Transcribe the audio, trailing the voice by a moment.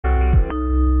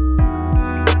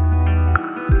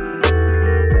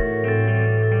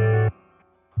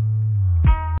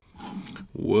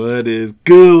What is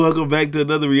good? Welcome back to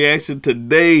another reaction.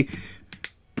 Today,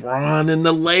 Bron and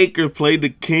the Lakers played the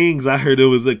Kings. I heard it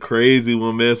was a crazy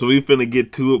one, man. So we finna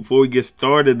get to it. Before we get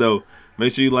started, though,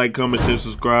 make sure you like, comment, share,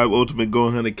 subscribe. Ultimate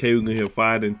goal 100K. We're gonna hit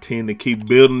 5 and 10 to keep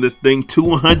building this thing to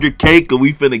 100K. Cause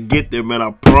we finna get there, man.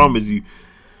 I promise you.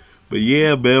 But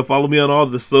yeah, man, follow me on all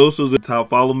the socials at the top.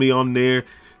 Follow me on there.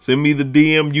 Send me the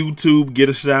DM, YouTube, get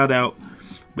a shout out.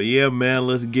 But yeah, man,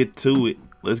 let's get to it.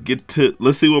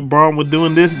 Let's see what Bron would do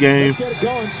in this game. Let's get it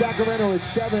going. Sacramento is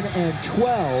 7 and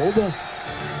 12.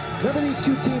 Remember, these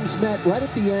two teams met right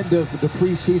at the end of the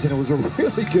preseason. It was a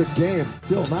really good game.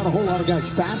 Still, not a whole lot of guys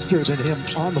faster than him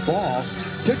on the ball.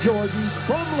 To Jordan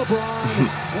from LeBron.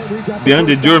 And we got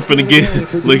DeAndre Jordan finna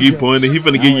get, look, he pointed. He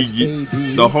finna get you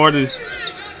the hardest.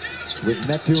 With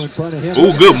Metu in front of him.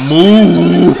 Oh, good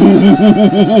move.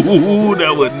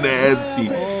 That was nasty.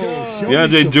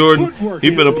 DeAndre Jordan, he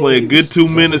finna play a good 2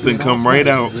 minutes and come right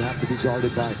out. You have to be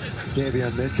guarded by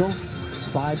Davion Mitchell.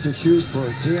 5 to shoot for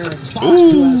De'Aaron Fox,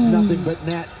 who has nothing but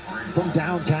net from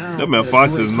downtown. That man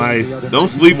Fox is nice. Don't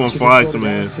sleep on Fox,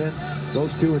 man.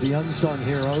 Those two are the unsung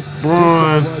heroes.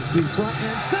 Bron. Was the front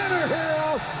and center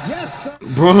hero. Yes, sir.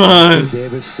 Bron.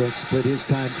 Davis split his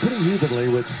time pretty evenly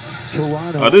with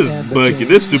Toronto. Oh, this is bucket.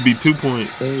 This should be 2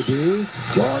 points. AD.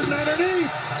 Jordan underneath.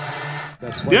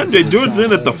 DeAndre Jordan's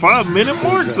in at the 5-minute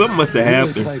mark. Something must have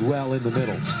happened. Played well in the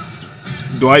middle.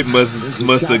 Dwight must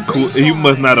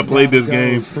not have played this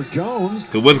game.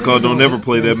 Cause what's it called? Don't ever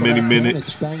play that many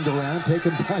minutes. Dwight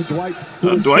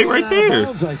right there.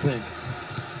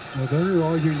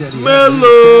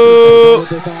 Melo.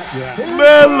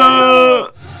 Melo.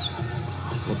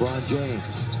 LeBron James,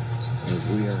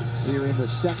 as we are here in the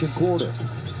second quarter.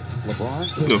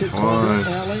 LeBron good fun.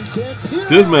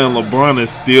 This man LeBron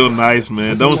is still nice,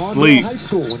 man. Don't sleep.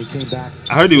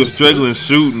 I heard he was struggling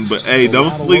shooting, but hey, don't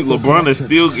sleep. LeBron is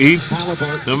still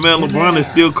LeBron is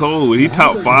still cold. He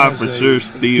top 5 for sure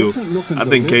still. I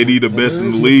think KD the best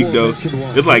in the league though.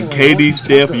 It's like KD,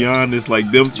 Steph, Giannis, like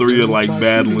them three are like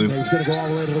battling.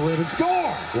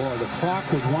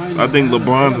 I think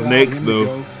LeBron's next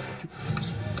though.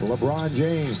 LeBron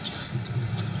James.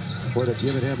 Good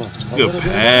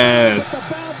pass.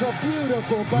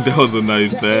 That was a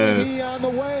nice pass. On the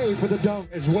way for the dunk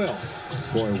as well.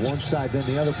 Boy, one side then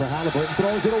the other for Halliburton,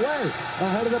 throws it away.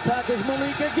 Ahead of the pack is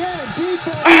Malik again.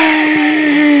 Defense.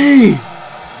 Hey!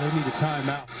 They need a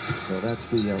timeout. So that's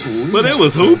the. But it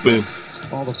was hooping.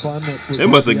 All the fun that they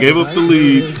must have gave up the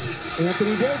lead.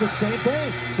 Anthony Davis, same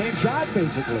thing, same shot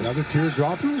basically. Another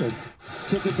teardropper.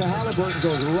 Kick it to Halliburton,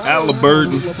 goes right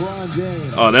Halliburton. LeBron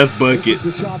James. Oh, that's bucket.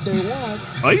 The shot they want.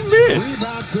 Oh, you missed.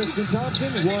 Rebound, Tristan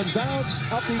Thompson, one bounce,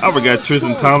 up I forgot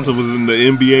Tristan Thompson was in the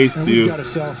NBA still.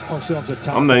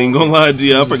 I'm not even gonna lie to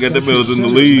you. I forgot that man was in the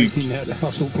league. That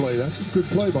hustle play. That's a good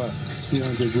play by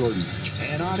DeAndre Jordan.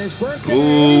 And on his birthday,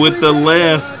 ooh, with the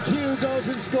left. Goes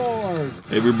and scores.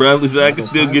 Avery Bradley said I can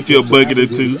still get you a bucket or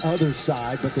two. Other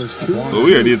side, but there's two. But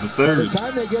we already hit the third. By the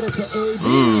time they get it to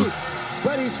AD,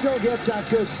 but he still gets that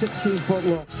good 16-foot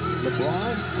look.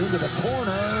 LeBron into the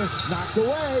corner, knocked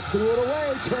away, threw it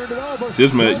away, turned it over.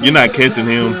 This man, you're not catching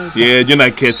him. Yeah, you're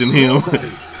not catching him.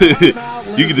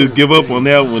 You can just give up on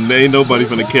that one. There ain't nobody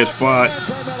finna catch Fox.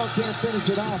 Can't finish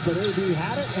it off, but AD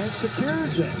had it and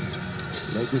secures it.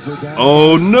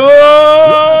 Oh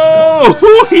no!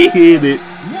 He hit it.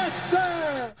 Yes,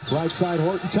 sir. Right side,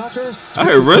 Horton Tucker. I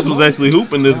heard Russ was actually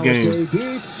hooping this game.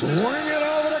 Swing it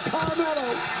over to Carmelo.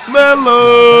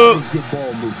 Melo.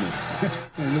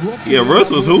 Yeah, Russ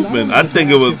was hooping. I think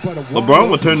it was LeBron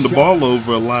would turn the ball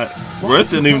over a lot. Russ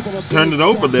didn't even turn it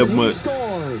over that much.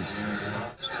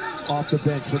 Off the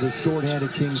bench for the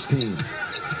short-handed Kings team.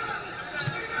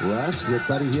 Russ with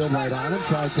Buddy Hield right on him.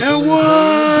 Tries to and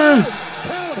one.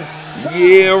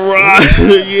 Yeah, right.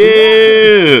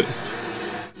 Yeah.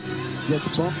 Gets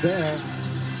bumped there.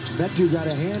 Metu got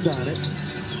a hand on it.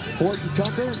 Horton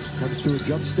Tucker comes to a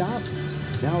jump stop.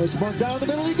 Now it's Monk down the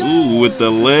middle. He goes. Ooh, with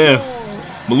the left.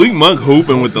 Malik Monk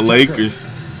hooping with the Lakers.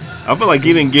 I feel like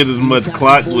he didn't get as much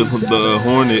clock with the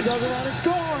Hornets.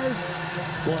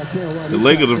 The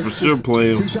Lakers are for sure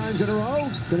playing. 2 times in a row.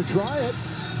 Gonna try it.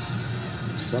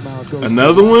 Somehow it goes.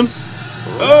 Another one?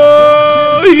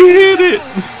 Oh, he hit it.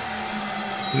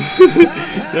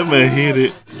 That man hit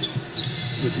it.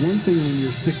 It's one thing when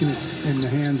you're sticking it in the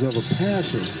hands of a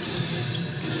passer,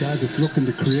 a guy that's looking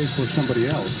to create for somebody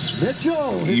else.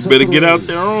 Mitchell, you better get out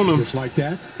there on him. Just like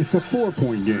that, it's a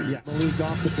 4-point game. Yeah, Malik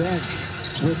off the bench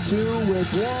with 2,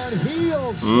 with 1.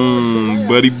 Hield.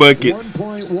 Buddy buckets.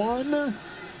 1.1.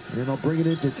 And they'll bring it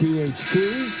into THT,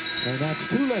 and that's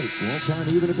too late. Won't count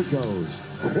even if it goes.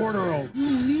 Quarter.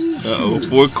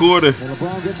 Fourth quarter.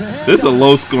 This is a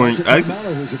low scoring.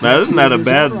 Now, this is not a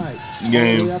bad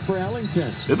game.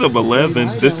 It's up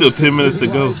 11. There's still 10 minutes to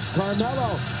go.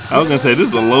 I was going to say this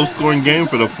is a low scoring game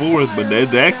for the fourth, but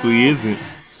that actually isn't.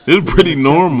 This is pretty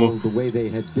normal. The way they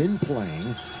had been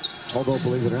playing, although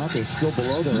believe it or not, they're still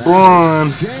below their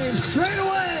LeBron. James straight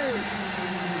away.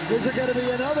 Is it going to be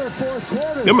another fourth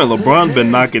quarter? Yeah, man, LeBron's been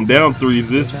knocking down threes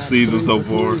this season so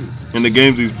far in the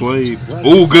games he's played.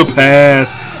 Ooh, good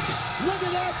pass.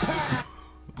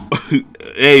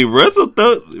 Hey, Russell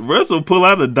pull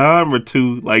out a dime or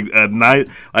two, like a nice,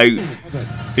 like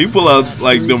he pull out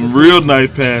like them real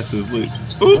nice passes. Look.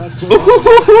 Ooh.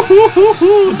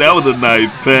 That was a nice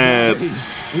pass.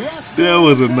 That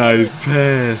was a nice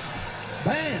pass.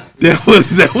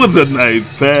 That was a nice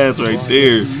pass right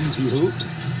there.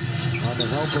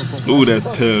 Ooh, that's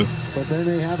tough. But then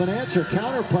they have an answer.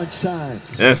 Counter punch time.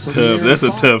 That's tough. That's a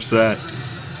tough shot.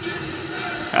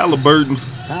 Halliburton.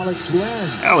 Alex Len.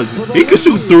 He can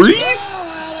shoot threes?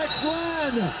 Alex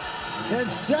Len.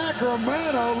 And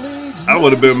Sacramento leads. I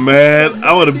would have been mad.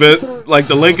 I would have been like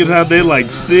the Lakers how they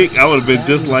like sick. I would have been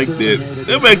just like that.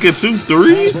 That man can shoot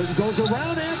threes.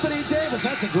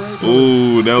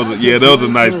 Ooh, that was that was a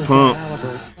nice pump.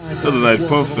 That was a nice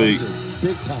pump fake.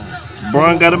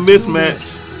 Bron got a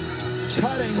mismatch.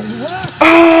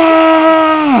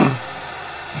 Ah!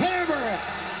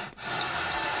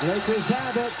 Lakers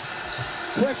have it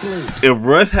quickly. If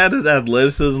Russ had his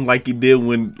athleticism like he did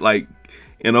when like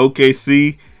in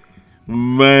OKC,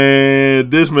 man,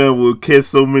 this man will catch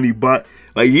so many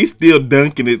like he's still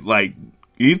dunking it, like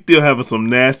he's still having some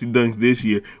nasty dunks this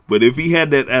year. But if he had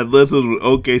that athleticism with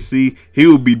OKC, he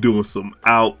would be doing some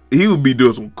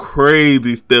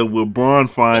crazy stuff with Bron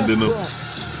finding him. To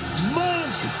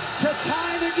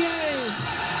tie the game.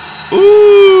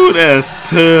 Ooh, that's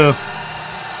tough.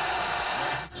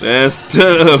 That's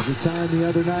tough. The time the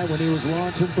other night when he was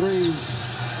launching threes.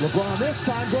 LeBron this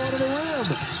time going to the rim.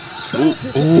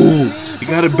 Ooh, he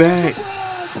got it back.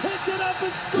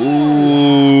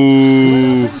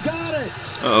 Ooh.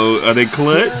 Uh-oh, are they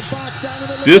clutch?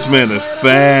 This man is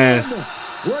fast.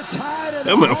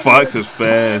 That man Fox is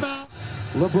fast.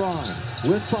 LeBron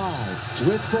with 5,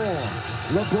 with 4.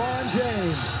 LeBron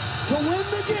James to win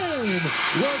the game.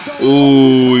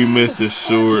 Ooh, he missed it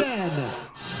short.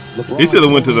 He should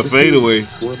have went to the fadeaway.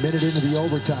 We're a minute into the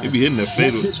overtime. He be hitting that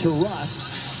fadeaway.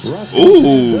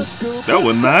 Ooh, that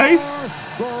was nice.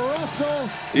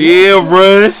 Yeah,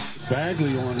 Russ.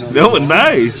 That was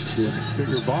nice.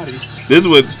 This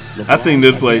was I seen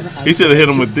this play. He should have hit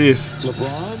him with this.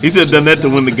 He should have done that to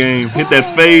win the game. Hit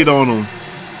that fade on him.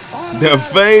 That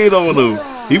fade on him.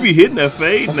 He be hitting that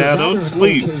fade now. Don't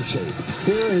sleep.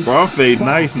 Bron fade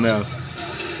nice now.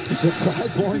 It's a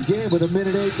 5-point game with a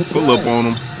minute 8 to play. Pull up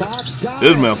on him.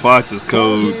 This man Fox is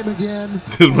cold.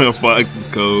 This man Fox is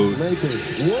cold. Lakers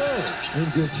were in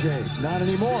good shape. Not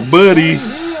anymore. Buddy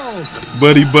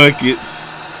buckets.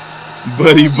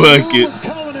 Buddy buckets.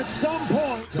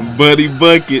 Buddy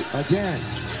buckets. Again,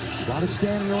 a lot of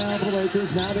standing around for the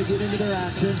Lakers. Now they get into their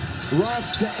action.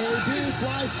 Russ to AD,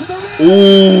 flies to the rim.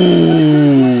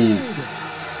 Ooh.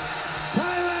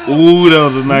 Ooh, that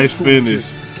was a nice finish.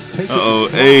 Uh-oh,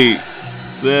 8,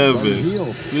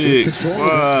 7, 6,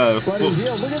 5, 4.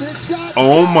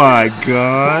 Oh my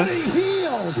gosh.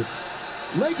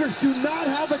 Lakers do not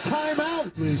have a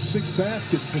timeout. 6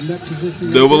 baskets for next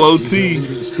position. Double OT.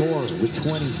 With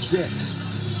 26.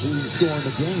 Leading score in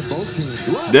the game, both teams.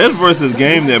 That's versus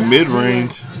game, that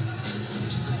mid-range.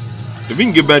 If we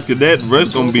can get back to that, Russ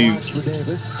gonna be.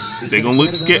 They gonna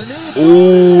look scared.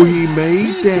 Oh, he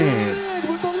made that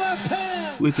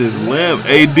with his left.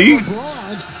 AD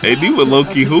with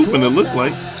low-key hooping, it looked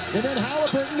like.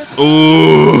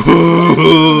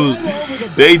 Oh,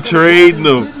 they trading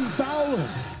him.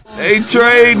 They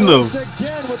trading him.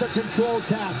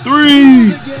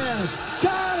 3.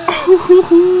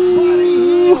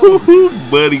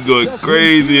 Buddy going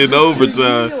crazy in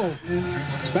overtime.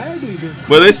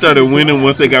 But they started winning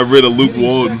once they got rid of Luke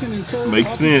Walton.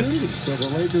 Makes sense.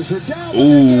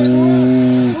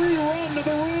 Ooh.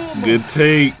 Good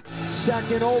take.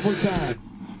 Second overtime.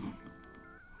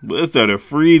 But it started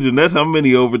freezing. That's how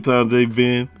many overtimes they've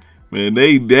been. Man,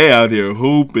 they out here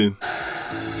hooping.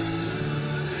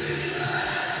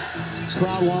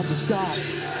 Crowd wants to stop.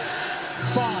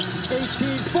 Fox,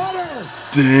 18-footer.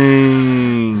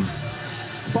 Dang.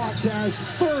 Fox has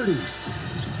 30.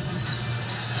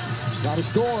 Got to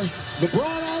score.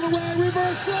 LeBron all the way,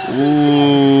 reverse layup.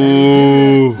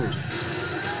 Ooh.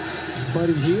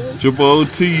 Buddy Hield. Triple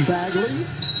OT. Bagley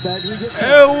gets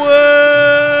Edward.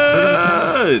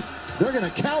 They're going to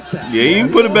count that. Yeah, you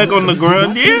can put it back on the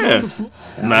ground. Yeah.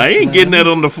 Nah, he ain't getting that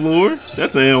on the floor.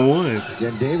 That's an one.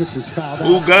 Again, Davis is fouled.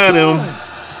 Who got him?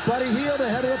 Buddy Hield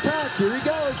ahead of the pack. Here he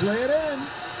goes. Lay it in.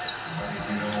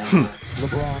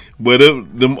 LeBron. But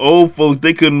them old folks,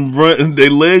 they couldn't run. Their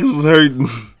legs was hurting.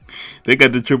 They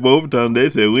got the triple overtime. They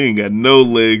said we ain't got no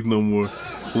legs no more.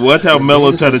 Watch how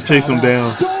Melo try to chase him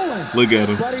down. Look at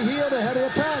him. Buddy Hield ahead of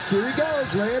the pack. Here he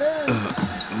goes. Lay it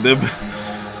in.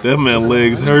 That man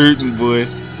legs hurting, boy.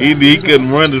 He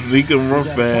couldn't run. He couldn't run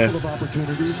fast.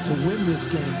 Opportunities to win this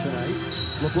game tonight.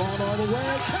 LeBron all the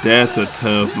way. That's a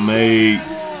tough make.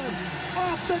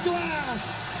 Off the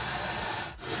glass.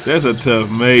 That's a tough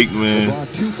make, man.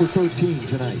 LeBron 2 for 13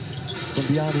 tonight from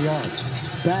beyond the arc.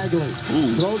 Bagley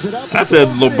throws it up. I said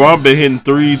LeBron been hitting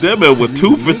threes. That man was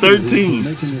 2 for 13.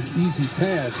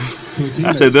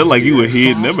 I said that like he was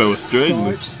hitting. That man was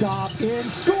struggling. Stop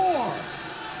and score.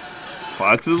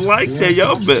 Foxes like that,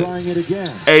 y'all bet.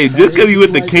 Hey, just because you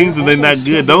with the Kings and they're not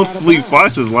good, don't sleep.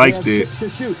 Foxes like that.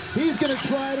 He's gonna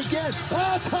try it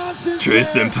again.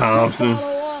 Tristan Thompson.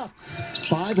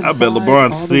 I bet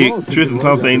LeBron's sick. Tristan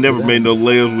Thompson ain't never made no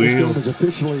layups with him. Is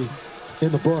officially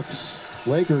in the books.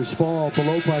 Lakers fall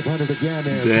below 500 again.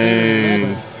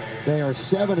 Dang. They are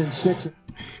 7-6.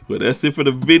 Well, that's it for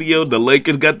the video. The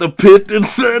Lakers got the Pistons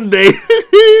Sunday.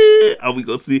 Are we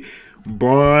gonna see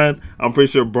Bron? I'm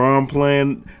pretty sure Bron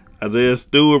playing. Isaiah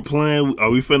Stewart playing.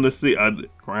 Are we finna see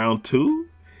round 2?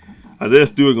 Isaiah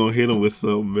Stewart gonna hit him with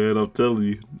something, man. I'm telling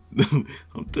you.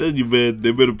 I'm telling you, man.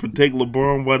 They better protect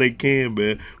LeBron while they can,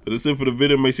 man. But that's it for the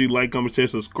video. Make sure you like, comment, share,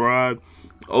 subscribe.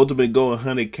 Ultimate goal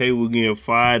 100K. We're getting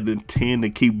 5 to 10 to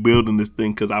keep building this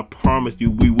thing, because I promise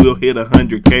you we will hit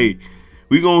 100K.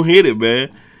 We gonna hit it, man.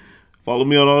 Follow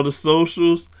me on all the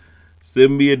socials.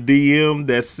 Send me a DM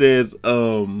that says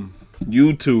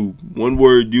YouTube, one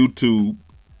word YouTube,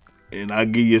 and I'll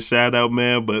give you a shout out,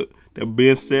 man. But that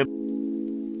being said,